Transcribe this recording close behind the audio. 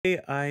Today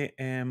I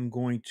am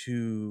going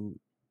to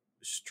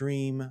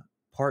stream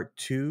part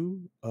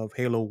two of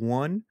Halo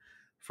 1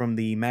 from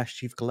the Master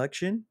Chief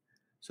Collection.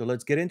 So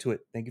let's get into it.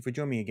 Thank you for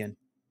joining me again.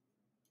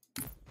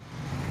 Okay,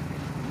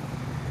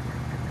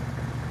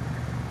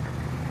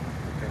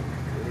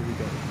 where do we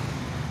go?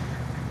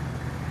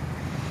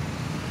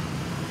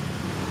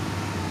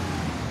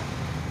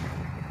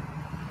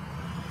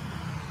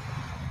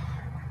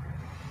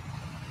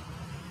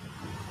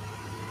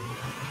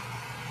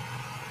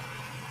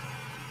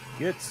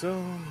 Get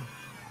some.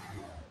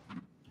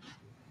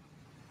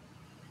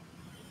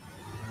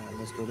 Alright,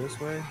 let's go this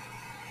way.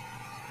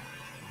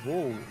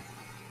 Whoa.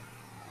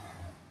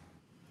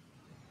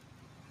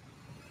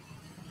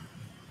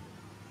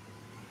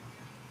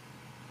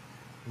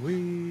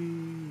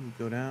 We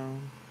go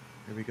down.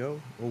 Here we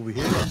go. Over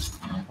here.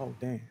 Oh,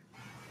 dang.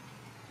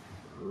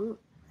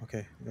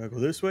 Okay, gotta go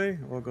this way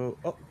or go.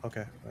 Oh,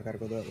 okay. I gotta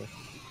go that way.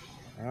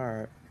 All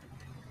right.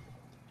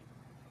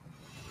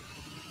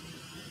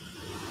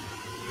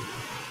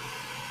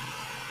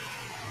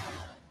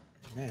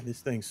 Man, this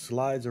thing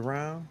slides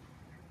around.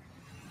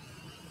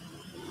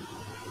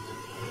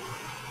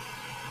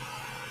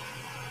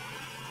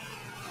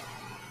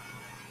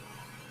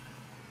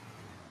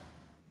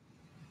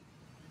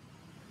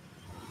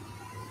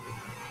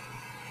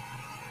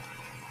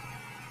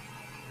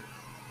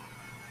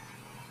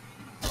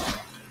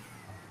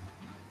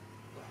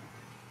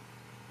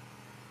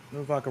 I don't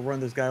know if I can run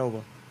this guy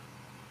over.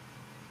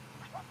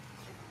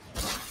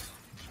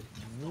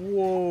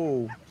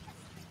 Whoa.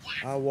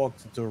 I walked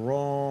to the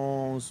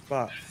wrong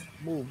spot.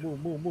 Move,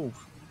 move, move,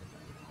 move.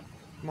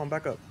 Come on,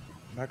 back up.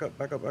 Back up,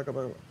 back up, back up,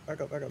 back up,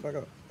 back up, back up, back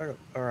up, back up.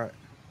 All right.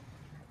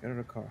 Get in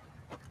the car.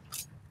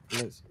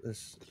 Let's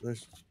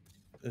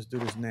do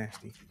this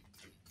nasty.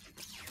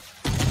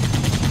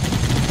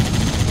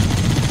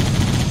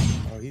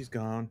 Oh, he's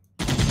gone.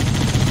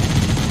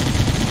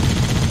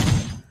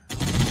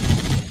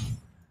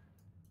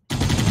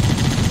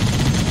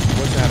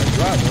 Wish I had a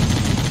driver.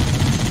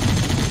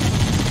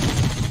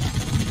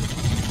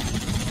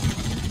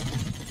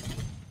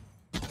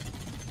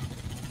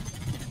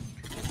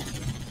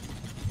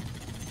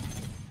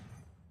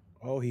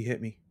 Oh, he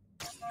hit me.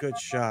 Good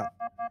shot.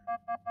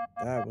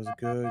 That was a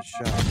good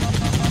shot.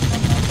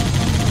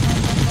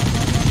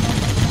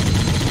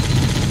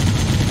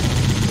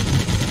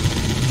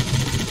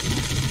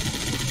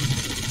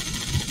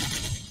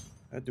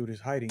 That dude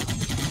is hiding.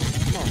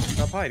 Come on,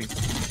 stop hiding.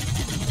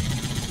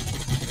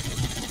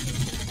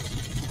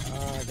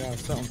 I got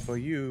something for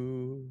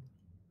you.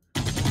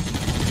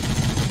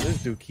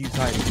 This dude keeps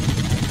hiding.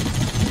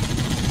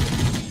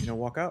 You know,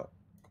 walk out.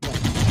 Come on.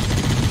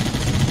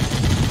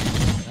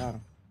 Got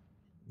him.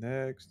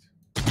 Next.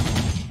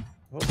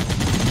 Oh.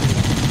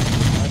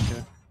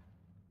 Gotcha.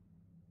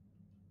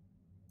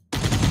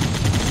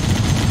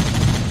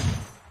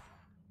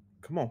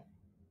 Come on.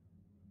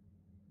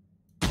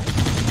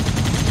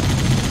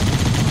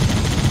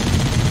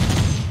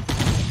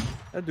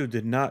 That dude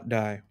did not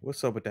die.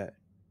 What's up with that?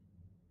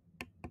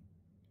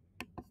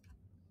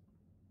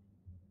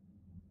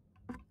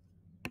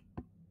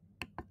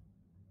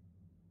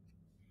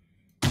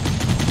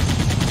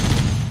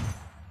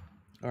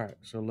 All right,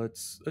 so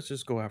let's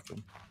just go after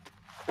him.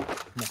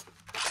 Come on.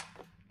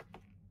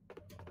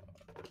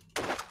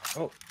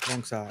 Oh,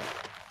 wrong side.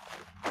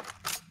 I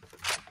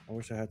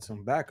wish I had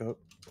some backup.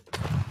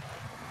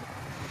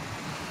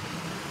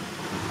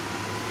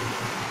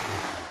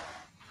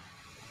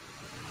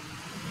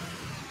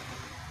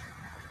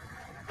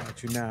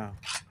 Got you now.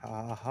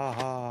 Ha ha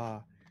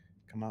ha.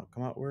 Come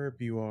out wherever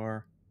you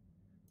are.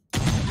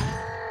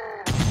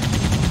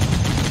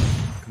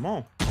 Come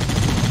on.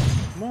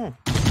 Come on.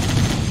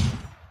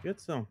 Get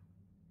some.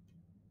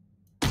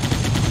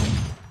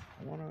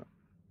 I wanna.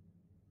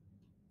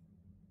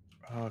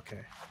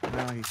 Okay.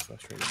 Now he's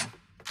frustrating me.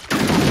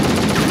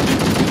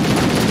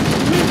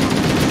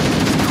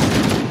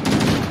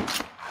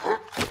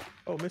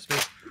 Oh, missed me.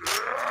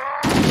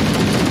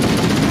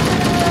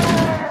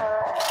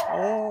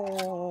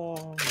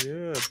 Oh,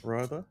 yeah,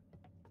 brother.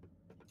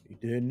 You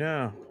did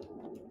now.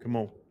 Come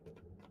on.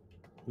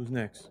 Who's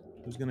next?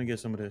 Who's gonna get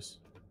some of this?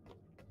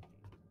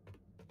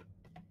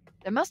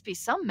 There must be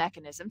some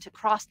mechanism to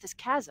cross this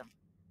chasm.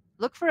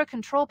 Look for a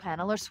control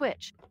panel or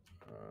switch.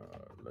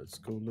 Let's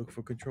go look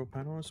for control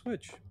panel and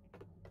switch.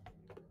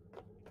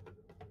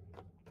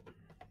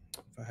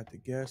 If I had to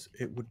guess,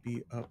 it would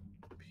be up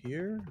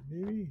here,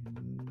 maybe?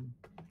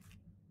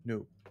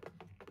 No.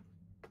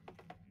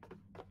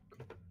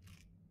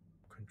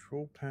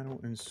 Control panel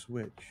and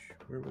switch.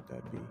 Where would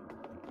that be?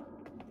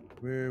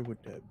 Where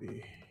would that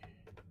be?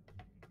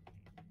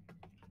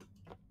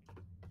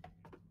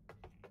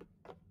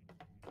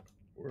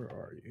 Where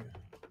are you?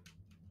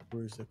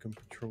 Where's the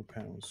control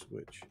panel and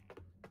switch?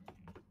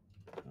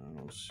 I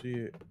don't see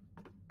it.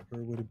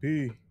 Where would it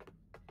be?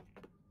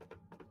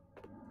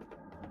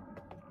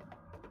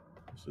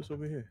 What's this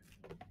over here?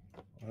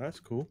 Oh, that's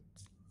cool.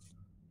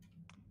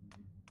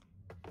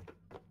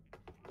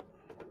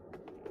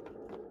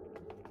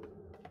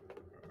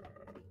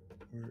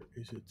 Where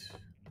is it?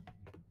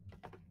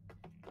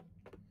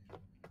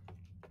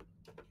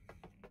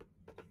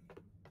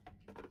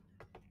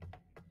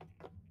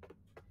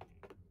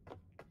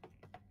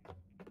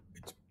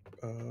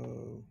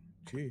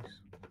 Jeez.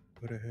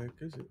 What the heck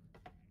is it?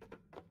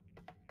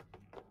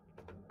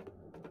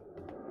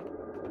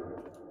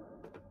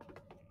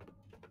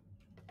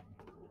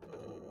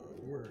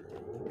 Where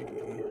would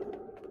be?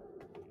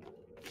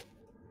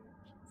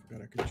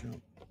 Forgot I could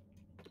jump.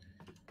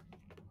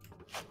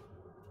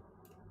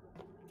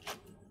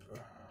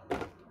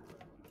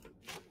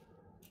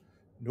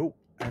 Nope.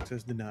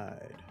 Access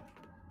denied.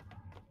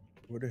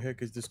 Where the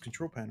heck is this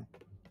control panel?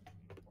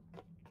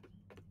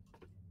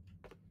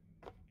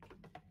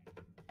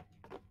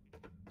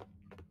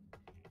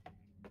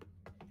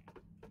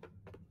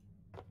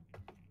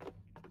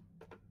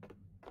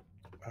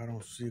 I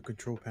don't see a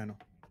control panel.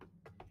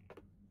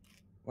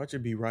 Watch it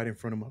be right in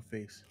front of my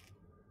face.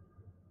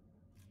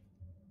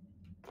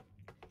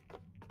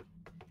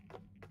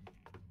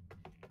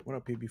 Went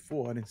up here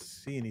before, I didn't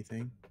see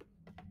anything.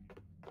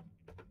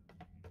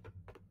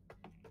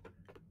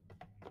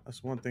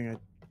 That's one thing I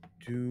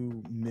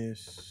do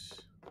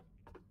miss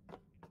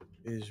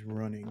is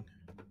running.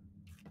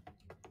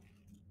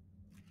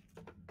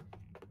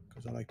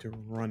 Because I like to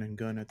run and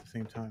gun at the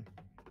same time.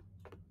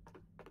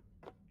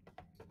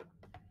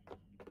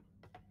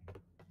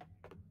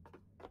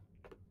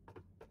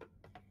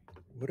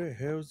 What the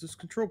hell is this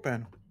control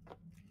panel?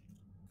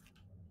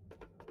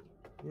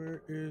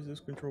 Where is this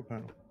control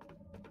panel?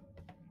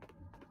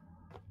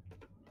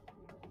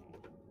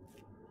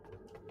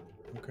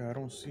 Okay, I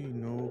don't see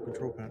no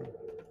control panel.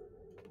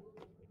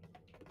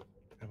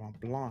 If I'm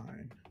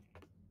blind,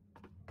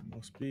 it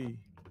must be.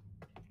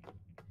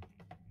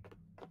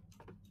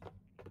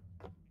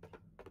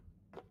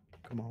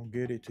 Come on,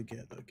 get it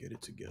together. Get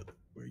it together.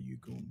 Where you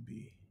gonna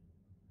be?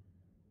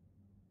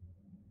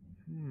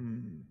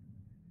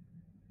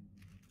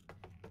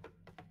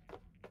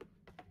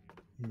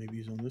 Maybe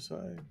he's on this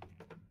side.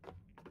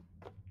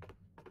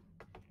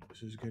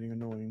 This is getting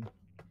annoying.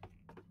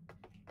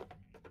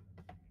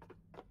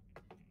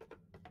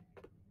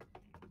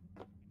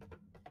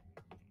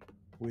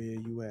 Where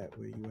you at?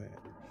 Where you at?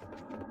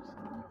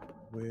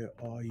 Where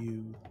are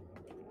you?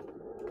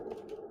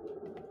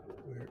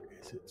 Where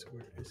is it?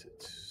 Where is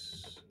it?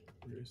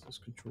 Where is this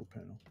control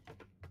panel?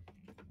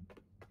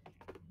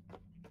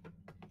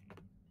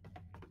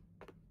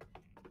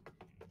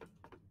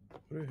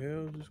 What the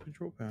hell is this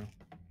control panel?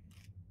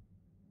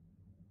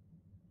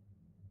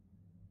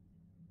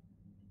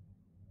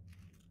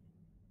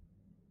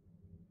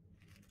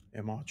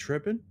 Am I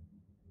tripping?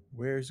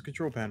 Where is the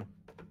control panel?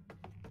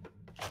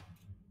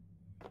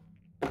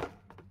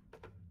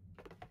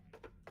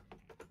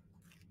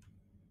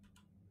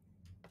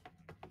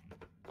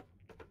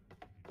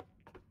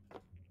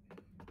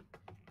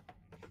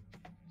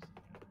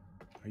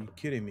 Are you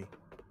kidding me?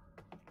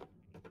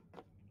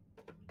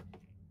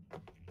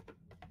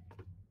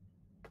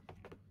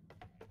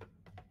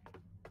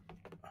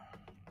 I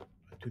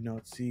do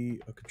not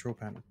see a control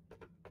panel.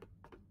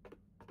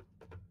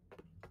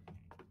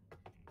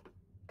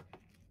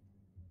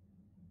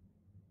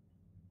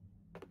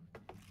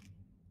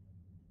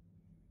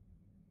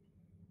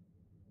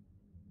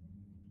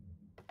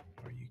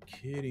 Are you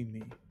kidding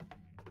me?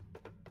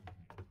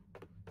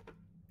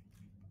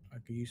 I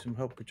could use some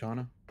help,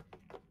 Katana.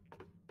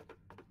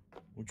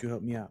 Won't you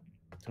help me out?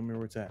 Tell me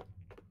where it's at.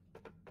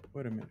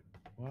 Wait a minute.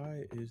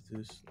 Why is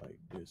this like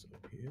this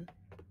up here?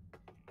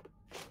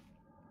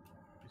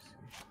 Let me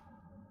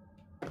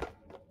see.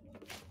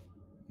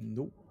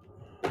 Nope.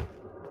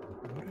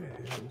 What the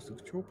hell is the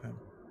control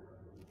panel?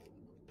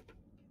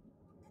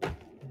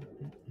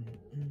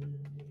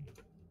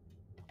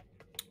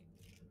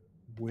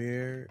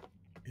 Where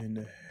in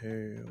the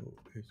hell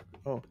is...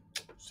 Oh,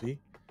 see?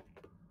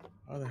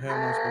 How the hell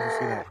am I supposed to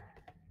see that?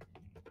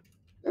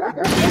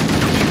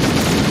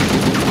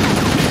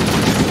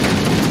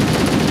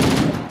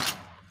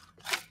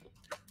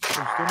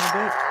 I'm still not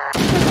dead.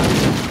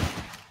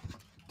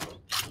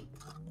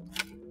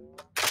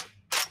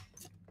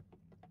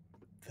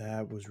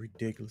 That was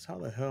ridiculous. How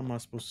the hell am I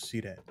supposed to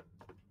see that?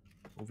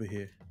 Over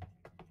here.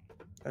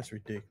 That's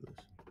ridiculous.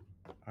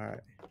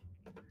 Alright.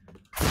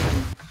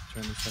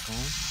 Turn this back on.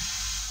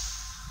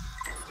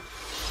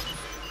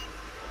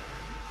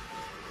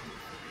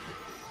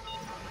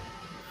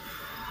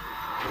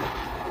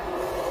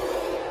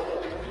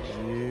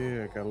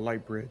 Yeah, I got a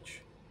light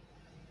bridge.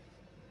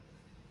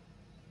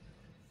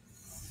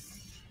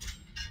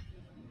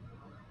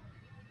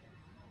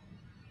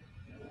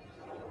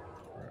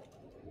 All right.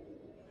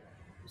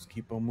 Let's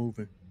keep on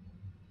moving.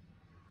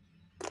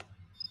 All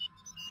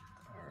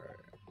right.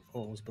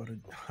 Oh, I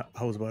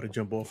was about to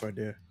jump off right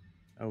there.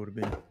 I would have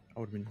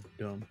been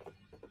dumb.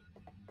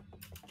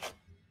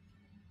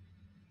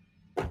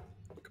 Come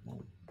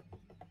on.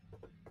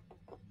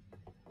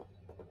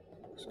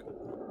 Let's go.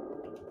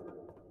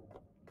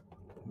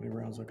 How many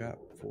rounds I got?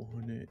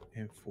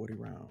 440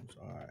 rounds.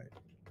 All right.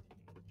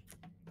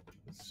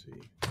 Let's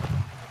see. Start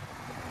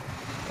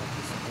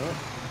this up.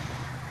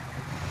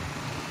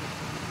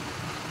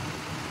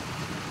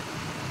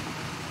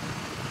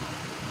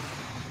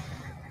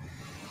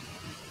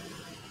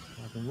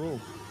 Rock and roll.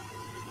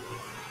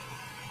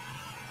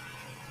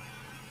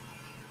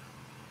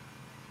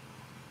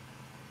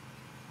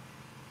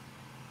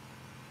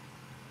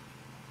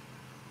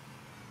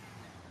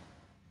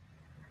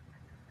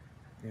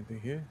 Anything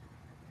here?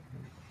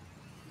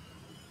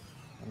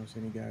 I don't see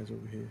any guys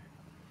over here.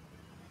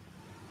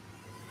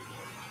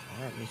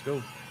 All right, let's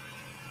go.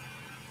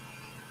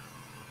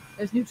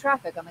 There's new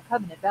traffic on the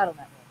Covenant battle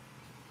network.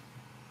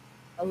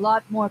 A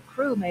lot more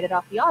crew made it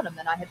off the Autumn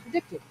than I had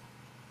predicted.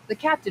 The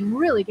captain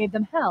really gave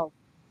them hell.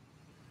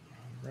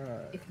 All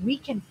right. If we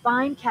can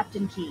find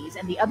Captain Keyes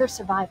and the other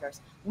survivors,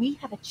 we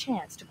have a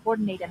chance to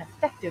coordinate an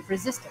effective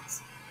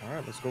resistance. All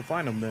right, let's go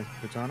find them then,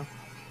 Katana.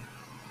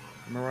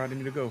 I'm where I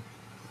need to go.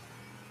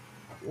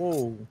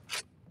 Whoa.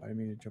 I didn't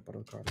mean to jump out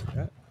of the car like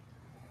that.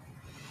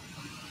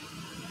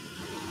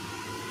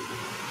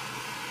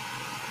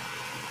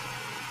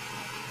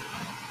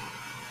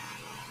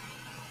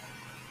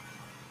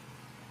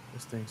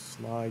 This thing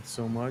slides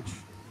so much.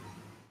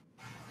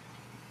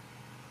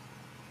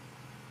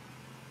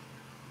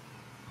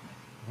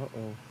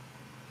 Uh-oh.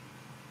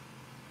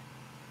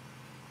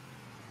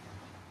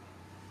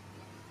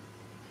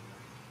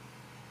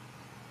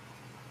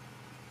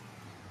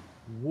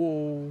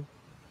 Whoa.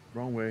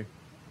 Wrong way.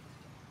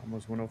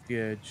 Almost went off the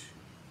edge.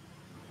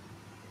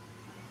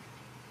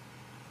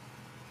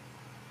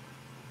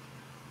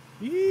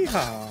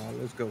 Yeehaw.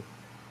 Let's go.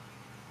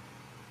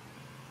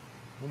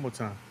 One more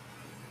time.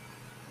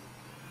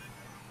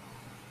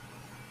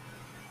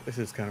 This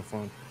is kind of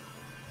fun.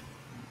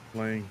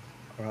 Playing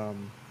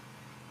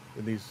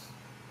with these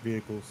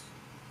vehicles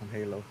on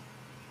Halo.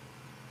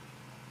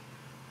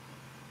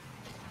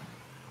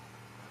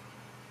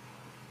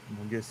 I'm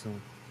gonna get some.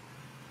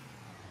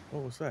 Oh,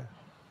 what's that?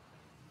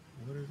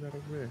 What is that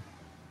over there?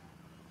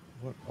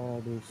 What are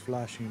those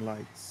flashing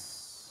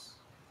lights?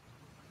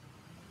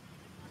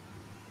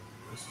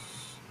 Let's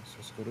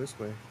just go this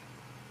way.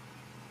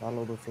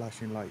 Follow the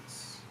flashing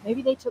lights.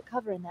 Maybe they took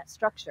cover in that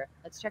structure.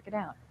 Let's check it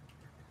out.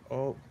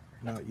 Oh,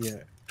 not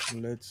yet.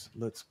 Let's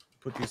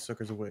put these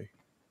suckers away.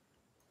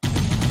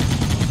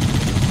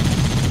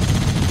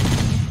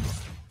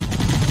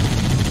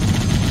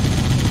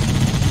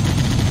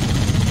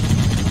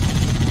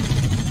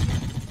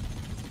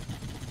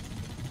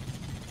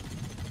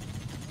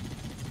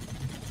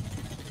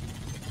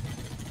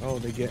 Oh,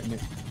 they're getting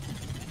it.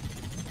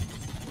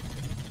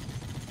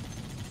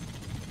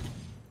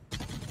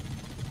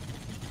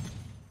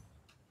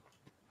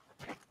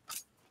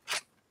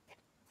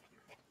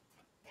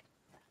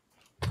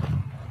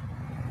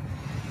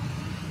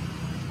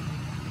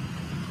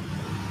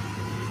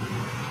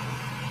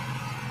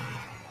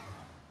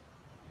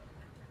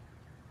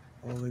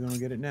 Oh, they're gonna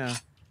get it now.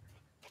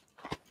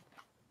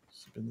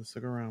 Spin the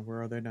sucker around.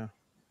 Where are they now?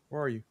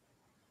 Where are you?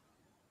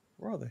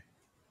 Where are they?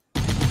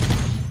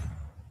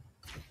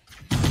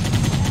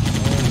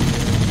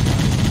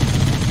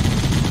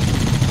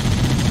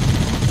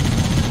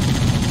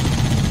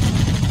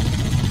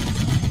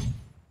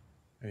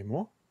 Any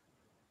more?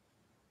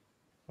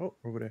 Oh,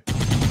 over there.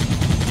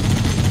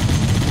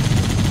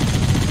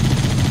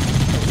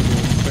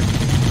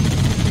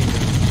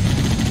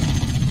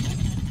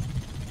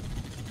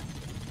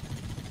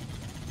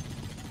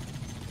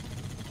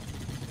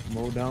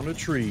 Mow down the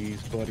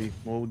trees, buddy.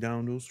 Mow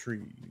down those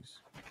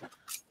trees.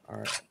 All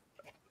right.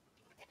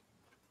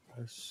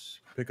 Let's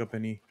pick up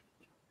any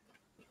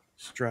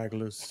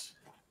stragglers.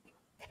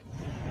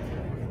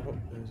 Oh,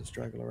 there's a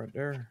straggler right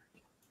there.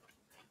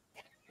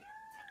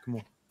 Come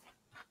on.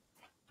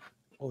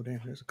 Oh,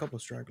 damn. There's a couple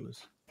of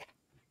stragglers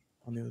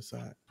on the other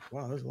side.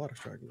 Wow, there's a lot of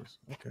stragglers.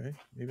 Okay.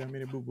 Maybe I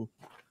made a boo-boo.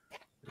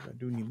 Maybe I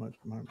do need my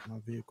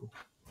vehicle.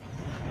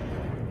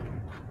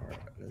 All right.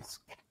 Let's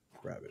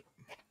grab it.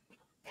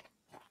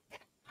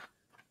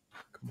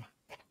 Come on.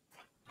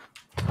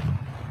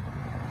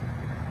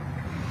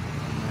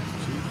 Nice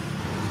Jeep.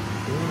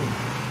 Boom.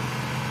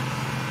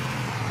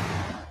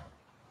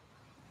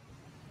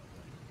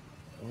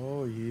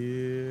 Oh,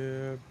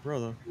 yeah,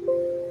 brother.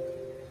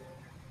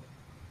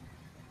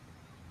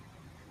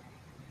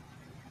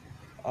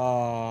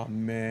 Oh,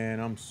 man,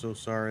 I'm so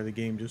sorry. The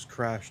game just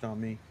crashed on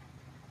me.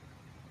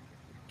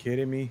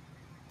 Kidding me?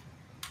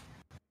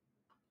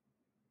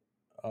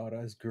 Oh,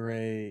 that's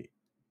great.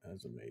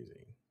 That's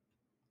amazing.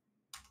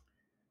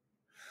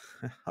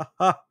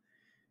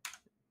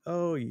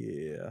 Oh,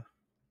 yeah.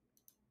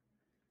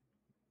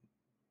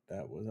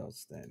 That was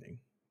outstanding.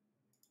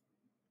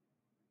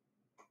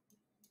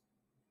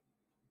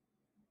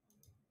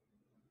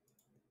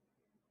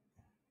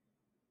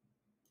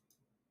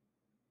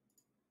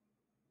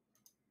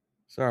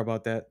 Sorry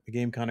about that. The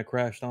game kind of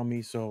crashed on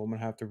me, so I'm going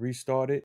to have to restart it.